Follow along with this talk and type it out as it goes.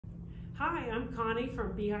Hi, I'm Connie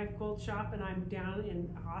from Beehive Quilt Shop, and I'm down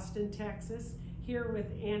in Austin, Texas, here with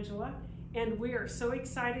Angela. And we are so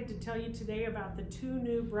excited to tell you today about the two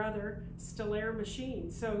new brother Stellaire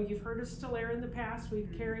machines. So you've heard of Stellaire in the past.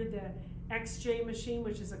 We've carried the XJ machine,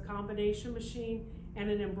 which is a combination machine,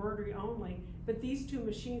 and an embroidery only. But these two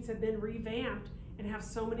machines have been revamped and have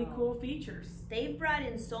so many cool features. They've brought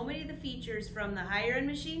in so many of the features from the higher end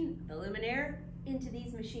machine, the Luminaire, into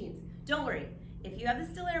these machines. Don't worry, if you have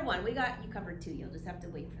the Stellaire one, we got you covered too. You'll just have to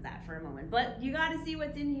wait for that for a moment. But you got to see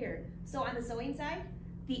what's in here. So on the sewing side,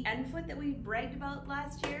 the end foot that we bragged about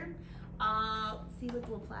last year, see with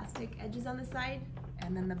little plastic edges on the side,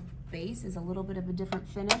 and then the base is a little bit of a different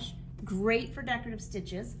finish. Great for decorative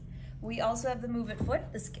stitches. We also have the Move It foot.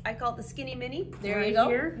 I call it the Skinny Mini. There you go.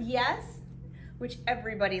 Here. Yes. Which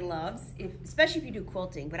everybody loves, especially if you do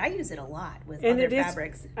quilting, but I use it a lot with other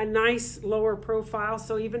fabrics. And it is a nice lower profile,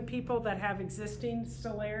 so even people that have existing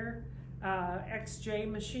Stellaire XJ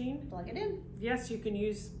machine, plug it in. Yes, you can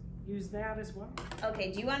use that as well.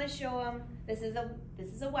 Okay, do you want to show them? This is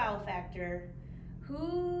a wow factor.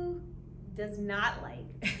 Who does not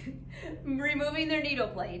like removing their needle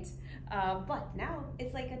plate? But now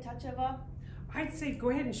it's like a touch of a. I'd say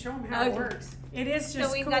go ahead and show them how it works. It is just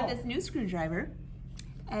So we've got this new screwdriver,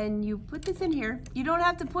 and you put this in here. You don't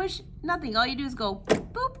have to push nothing. All you do is go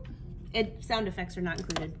boop. Sound effects are not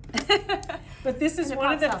included. But this is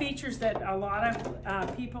one of the features that a lot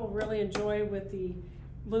of people really enjoy with the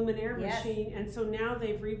Luminaire machine, and so now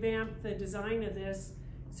they've revamped the design of this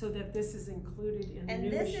so that this is included in the new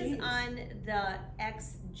machines. And this is on the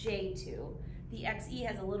XJ2. The XE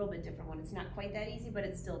has a little bit different one. It's not quite that easy, but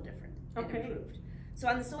it's still different and improved. So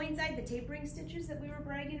on the sewing side, the tapering stitches that we were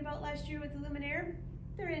bragging about last year with the Luminaire,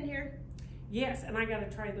 they're in here. Yes, and I got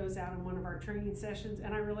to try those out in one of our training sessions,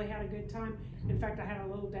 and I really had a good time. In fact, I had a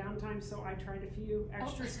little downtime, so I tried a few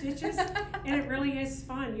extra stitches, and it really is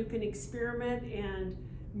fun. You can experiment and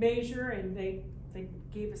measure, and they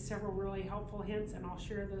gave us several really helpful hints, and I'll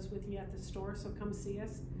share those with you at the store, so come see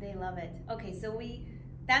us. They love it. Okay, so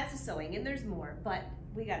that's the sewing, and there's more, but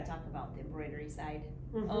we got to talk about the embroidery side.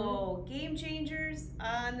 Oh, game changers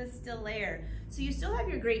on the Stellaire. So you still have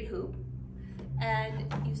your great hoop,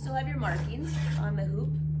 and you still have your markings on the hoop.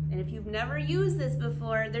 And if you've never used this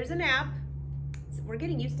before, there's an app. So we're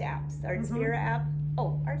getting used to apps. Artspira app.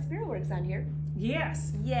 Oh, Artspira works on here.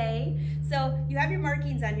 Yes. Yay. So you have your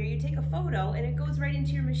markings on here. You take a photo, and it goes right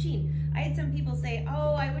into your machine. I had some people say,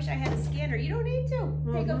 oh, I wish I had a scanner. You don't need to.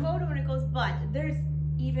 Take a photo, and it goes, but there's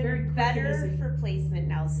even better for placement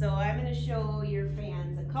now. So I'm going to show your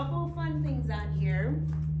fans a couple fun things on here.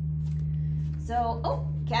 So, oh,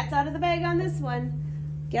 cat's out of the bag on this one.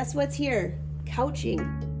 Guess what's here?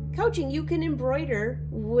 Couching. Couching, you can embroider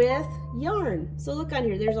with yarn. So look on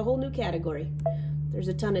here, there's a whole new category. There's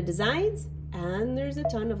a ton of designs and there's a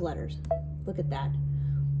ton of letters. Look at that.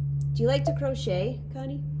 Do you like to crochet,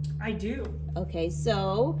 Connie? I do. Okay,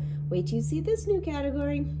 so wait till you see this new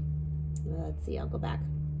category. Let's see, I'll go back.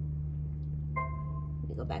 Let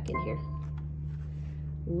me go back in here.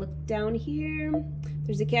 Look down here.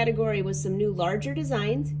 There's a category with some new larger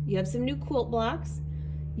designs. You have some new quilt blocks.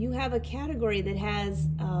 You have a category that has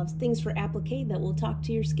things for applique that will talk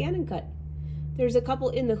to your scan and cut. There's a couple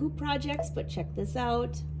in the hoop projects, but check this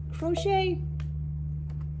out. Crochet.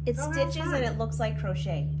 It stitches and it looks like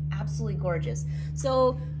crochet. Absolutely gorgeous.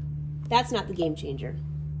 So that's not the game changer.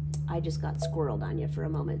 I just got squirreled on you for a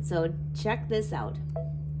moment. So check this out.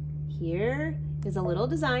 Here is a little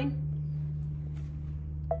design.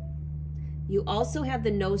 You also have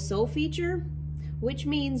the no sew feature, which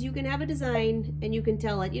means you can have a design and you can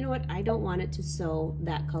tell it, you know what, I don't want it to sew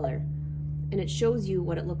that color. And it shows you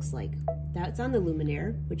what it looks like. That's on the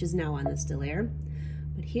Luminaire, which is now on the Stellaire.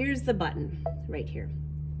 But here's the button right here.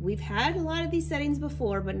 We've had a lot of these settings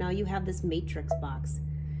before, but now you have this matrix box.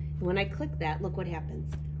 And when I click that, look what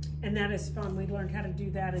happens. And that is fun. We learned how to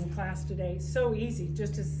do that in class today. So easy,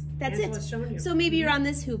 just as Angela's showing you. So maybe you're on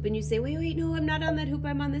this hoop and you say, wait, no, I'm not on that hoop,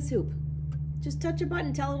 I'm on this hoop. Just touch a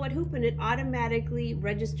button, tell it what hoop, and it automatically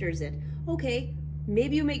registers it. Okay,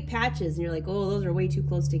 maybe you make patches and you're like, oh, those are way too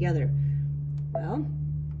close together. Well,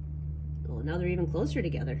 now they're even closer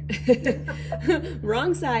together.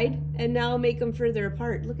 Wrong side, and now make them further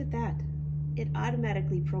apart. Look at that. It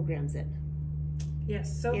automatically programs it.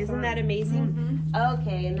 Yes, so Isn't that amazing?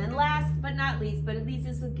 Okay, and then last but not least, but at least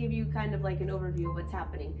this will give you kind of like an overview of what's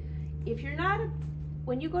happening. If you're not,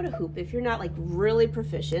 when you go to hoop, if you're not like really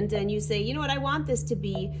proficient and you say, you know what, I want this to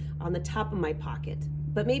be on the top of my pocket,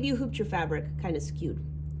 but maybe you hooped your fabric kind of skewed.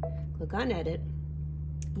 Click on edit.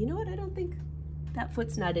 You know what, I don't think that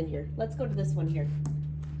foot's not in here. Let's go to this one here.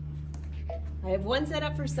 I have one set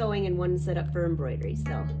up for sewing and one set up for embroidery.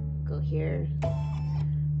 So go here.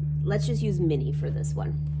 Let's just use mini for this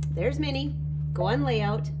one. There's mini. Go on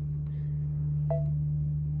layout.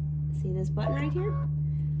 See this button right here?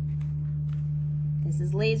 This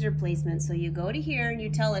is laser placement. So you go to here and you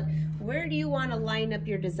tell it, where do you want to line up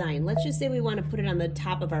your design? Let's just say we want to put it on the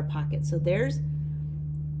top of our pocket. So there's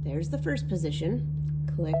the first position.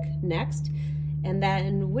 Click next. And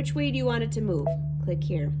then which way do you want it to move? Click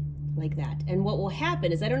here, like that. And what will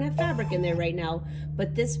happen is I don't have fabric in there right now,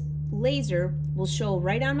 but this laser will show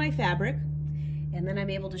right on my fabric, and then I'm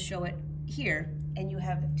able to show it here, and you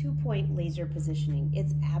have 2-point laser positioning.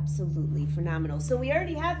 It's absolutely phenomenal. So we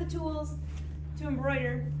already have the tools to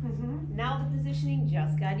embroider. Now the positioning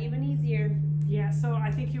just got even easier. Yeah, so I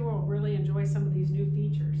think you will really enjoy some of these new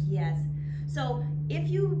features. Yes. So if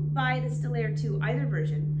you buy the Stellaire 2, either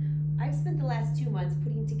version, I've spent the last 2 months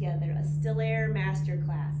putting together a Stellaire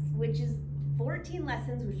masterclass, which is 14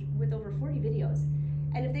 lessons with over 40 videos.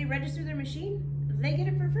 And if they register their machine, they get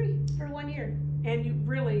it for free for 1 year. And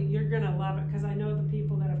you're gonna love it, because I know the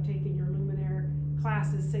people that have taken your Luminaire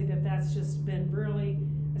classes say that that's just been really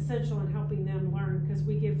essential in helping them learn, because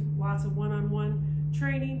we give lots of one-on-one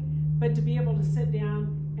training, but to be able to sit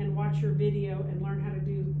down and watch your video and learn how to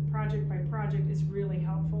do project by project is really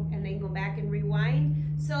helpful. And then go back and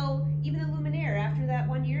rewind. So even the Luminaire, after that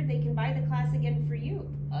 1 year, they can buy the class again for you,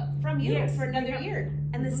 from you, yes, for another year.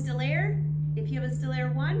 And the Stellaire, if you have a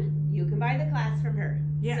Stellaire 1, you can buy the class from her.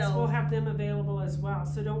 Yes, so, we'll have them available as well.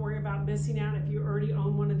 So don't worry about missing out. If you already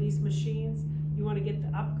own one of these machines, you want to get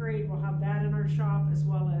the upgrade, we'll have that in our shop, as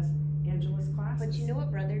well as Angela's classes. But you know what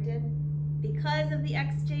Brother did? Because of the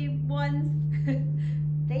XJ1s,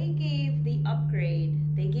 they gave the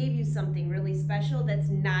upgrade, they gave you something really special that's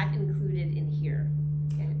not included in here.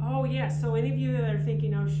 Oh yes, so any of you that are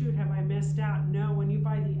thinking, oh shoot, have I missed out? No, when you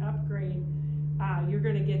buy the upgrade, you're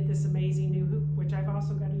going to get this amazing new hoop, which I've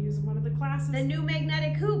also got to use in one of the classes. The new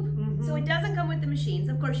magnetic hoop. So it doesn't come with the machines.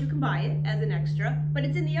 Of course, you can buy it as an extra, but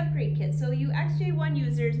it's in the upgrade kit. So you XJ1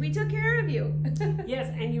 users, we took care of you.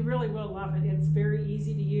 Yes, and you really will love it. It's very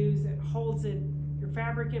easy to use. It holds your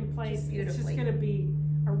fabric in place. It's just going to be,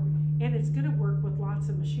 and it's going to work with lots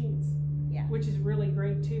of machines. Yeah. Which is really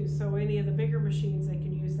great too. So any of the bigger machines, they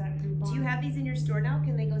can use that hoop on. Do you have these in your store now?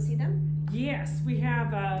 Can they go see them? Yes, we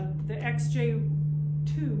have the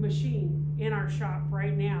XJ2 machine in our shop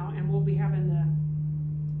right now, and we'll be having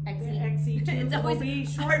the XE2. It's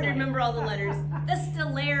always hard to remember all the letters. The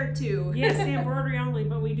Stellaire 2. Yes, the embroidery only,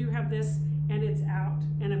 but we do have this, and it's out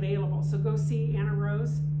and available. So go see Anna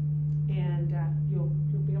Rose, and you'll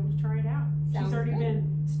be able to try it out. Sounds She's already good.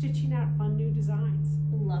 been stitching out fun new designs.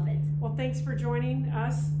 Love it. Well, thanks for joining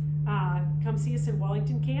us. Come see us in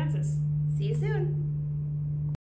Wellington, Kansas. See you soon.